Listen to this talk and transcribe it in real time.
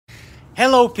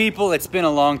Hello people, it's been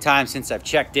a long time since I've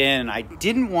checked in and I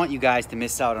didn't want you guys to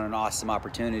miss out on an awesome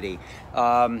opportunity.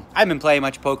 I've been playing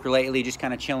much poker lately, just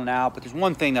kind of chilling out, but there's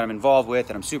one thing that I'm involved with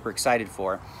and I'm super excited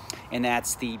for, and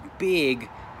that's the big,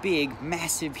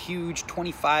 massive, huge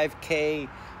 25K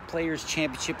Players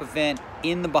Championship event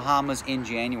in the Bahamas in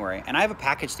January. And I have a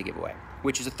package to give away,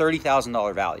 which is a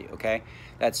 $30,000 value, okay?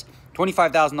 That's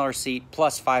 $25,000 seat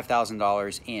plus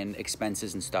 $5,000 in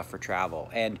expenses and stuff for travel.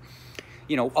 And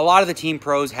you know, a lot of the team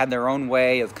pros had their own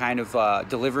way of kind of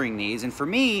delivering these. And for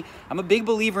me, I'm a big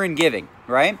believer in giving,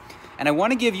 right? And I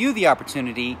want to give you the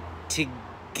opportunity to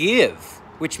give,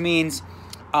 which means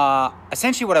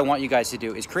essentially what I want you guys to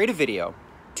do is create a video,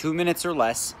 2 minutes or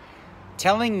less,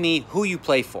 telling me who you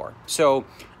play for. So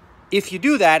if you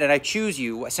do that and I choose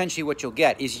you, essentially what you'll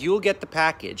get is you'll get the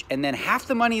package, and then half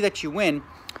the money that you win,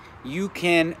 you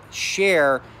can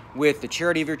share with the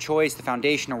charity of your choice, the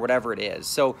foundation, or whatever it is.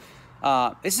 So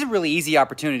this is a really easy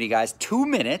opportunity, guys. 2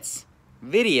 minutes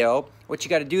video. What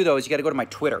you got to do, though, is you got to go to my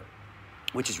Twitter,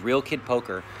 which is Real Kid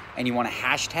Poker, and you want to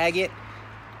hashtag it,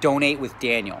 Donate with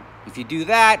Daniel. If you do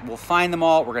that, we'll find them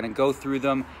all. We're going to go through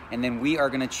them, and then we are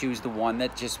going to choose the one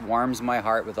that just warms my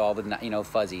heart with all the,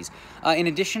 fuzzies. In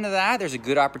addition to that, there's a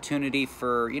good opportunity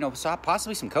for,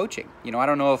 possibly some coaching. I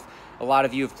don't know if a lot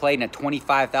of you have played in a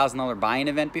 $25,000 buy-in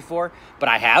event before, but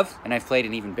I have, and I've played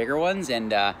in even bigger ones,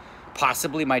 and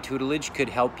possibly my tutelage could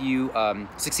help you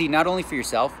succeed not only for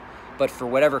yourself, but for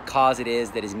whatever cause it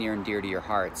is that is near and dear to your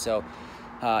heart. So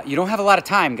you don't have a lot of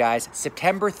time, guys.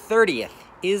 September 30th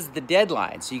is the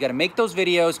deadline. So you got to make those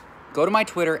videos, go to my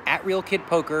Twitter,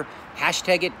 @RealKidPoker,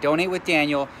 hashtag it, Donate with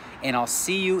Daniel, and I'll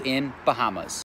see you in Bahamas.